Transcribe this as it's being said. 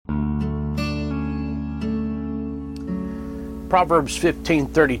Proverbs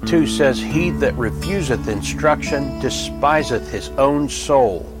 15:32 says, "He that refuseth instruction despiseth his own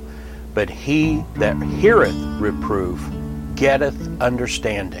soul, but he that heareth reproof getteth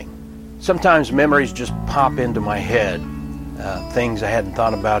understanding." Sometimes memories just pop into my head, things I hadn't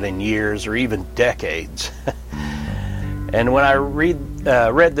thought about in years or even decades. And when I read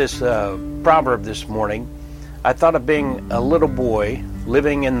this proverb this morning, I thought of being a little boy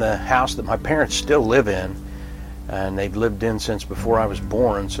living in the house that my parents still live in, and they've lived in since before I was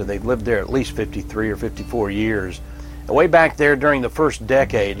born, so they've lived there at least 53 or 54 years. And way back there during the first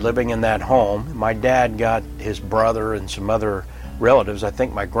decade living in that home, my dad got his brother and some other relatives, I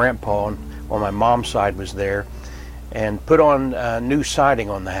think my grandpa on my mom's side was there, and put on new siding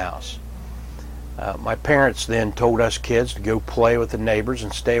on the house. My parents then told us kids to go play with the neighbors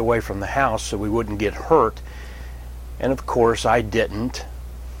and stay away from the house so we wouldn't get hurt. And of course I didn't.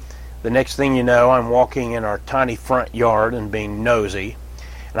 The next thing you know, I'm walking in our tiny front yard and being nosy,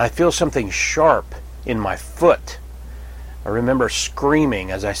 and I feel something sharp in my foot. I remember screaming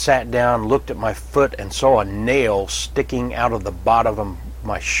as I sat down, looked at my foot, and saw a nail sticking out of the bottom of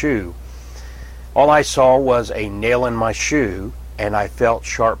my shoe. All I saw was a nail in my shoe, and I felt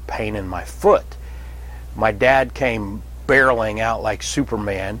sharp pain in my foot. My dad came barreling out like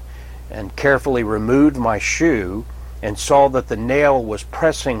Superman and carefully removed my shoe and saw that the nail was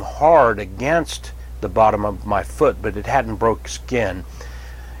pressing hard against the bottom of my foot, but it hadn't broke skin.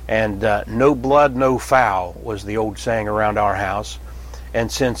 And no blood, no foul was the old saying around our house.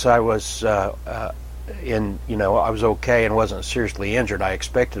 And since I was I was okay and wasn't seriously injured, I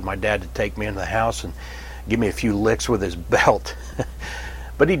expected my dad to take me into the house and give me a few licks with his belt.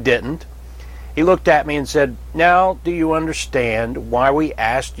 But he didn't. He looked at me and said, "Now, do you understand why we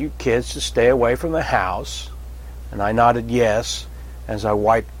asked you kids to stay away from the house?" And I nodded yes as I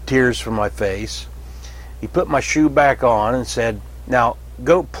wiped tears from my face. He put my shoe back on and said, "Now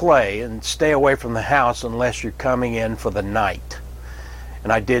go play and stay away from the house unless you're coming in for the night."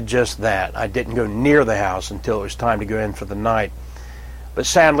 And I did just that. I didn't go near the house until it was time to go in for the night. But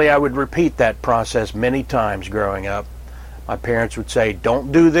sadly, I would repeat that process many times growing up. My parents would say,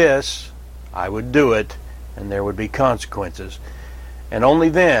 "Don't do this." I would do it, and there would be consequences. And only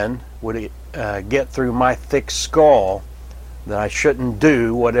then would it get through my thick skull that I shouldn't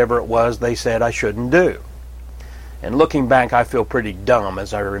do whatever it was they said I shouldn't do. And looking back, I feel pretty dumb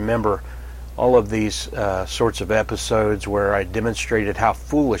as I remember all of these sorts of episodes where I demonstrated how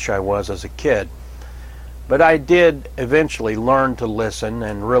foolish I was as a kid. But I did eventually learn to listen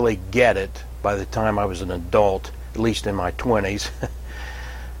and really get it by the time I was an adult, at least in my 20s.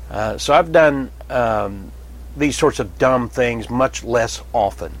 So I've done these sorts of dumb things much less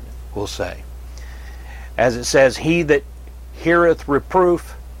often, we'll say. As it says, "He that heareth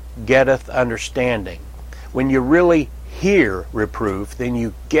reproof getteth understanding." When you really hear reproof, then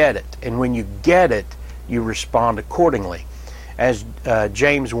you get it. And when you get it, you respond accordingly. As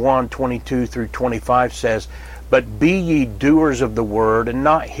James 1:22 through 25 says, "But be ye doers of the word, and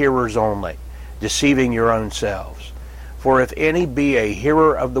not hearers only, deceiving your own selves. For if any be a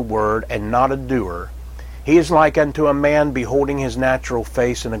hearer of the word, and not a doer, he is like unto a man beholding his natural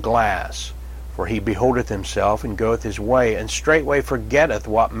face in a glass. For he beholdeth himself, and goeth his way, and straightway forgetteth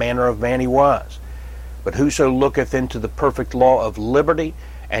what manner of man he was. But whoso looketh into the perfect law of liberty,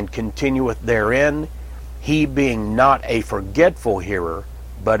 and continueth therein, he being not a forgetful hearer,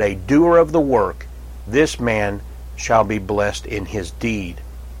 but a doer of the work, this man shall be blessed in his deed."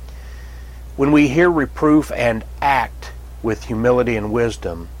 When we hear reproof and act with humility and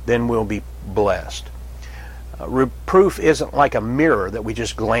wisdom, then we'll be blessed. Reproof isn't like a mirror that we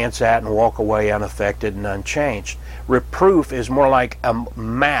just glance at and walk away unaffected and unchanged. Reproof is more like a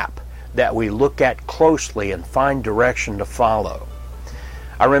map that we look at closely and find direction to follow.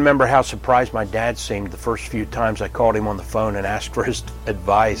 I remember how surprised my dad seemed the first few times I called him on the phone and asked for his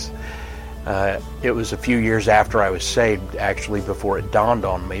advice. It was a few years after I was saved, actually, before it dawned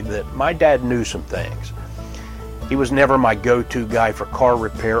on me that my dad knew some things. He was never my go-to guy for car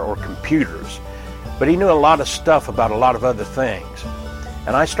repair or computers, but he knew a lot of stuff about a lot of other things.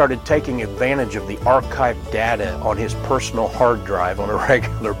 And I started taking advantage of the archived data on his personal hard drive on a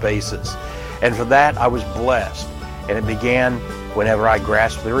regular basis. And for that, I was blessed. And it began whenever I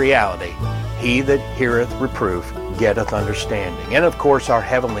grasped the reality, "He that heareth reproof getteth understanding." And of course, our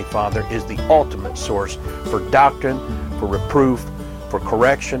Heavenly Father is the ultimate source for doctrine, for reproof, for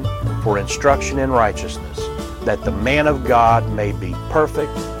correction, for instruction in righteousness, that the man of God may be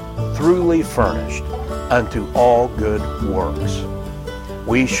perfect, truly furnished unto all good works.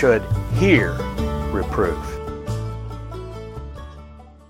 We should hear reproof.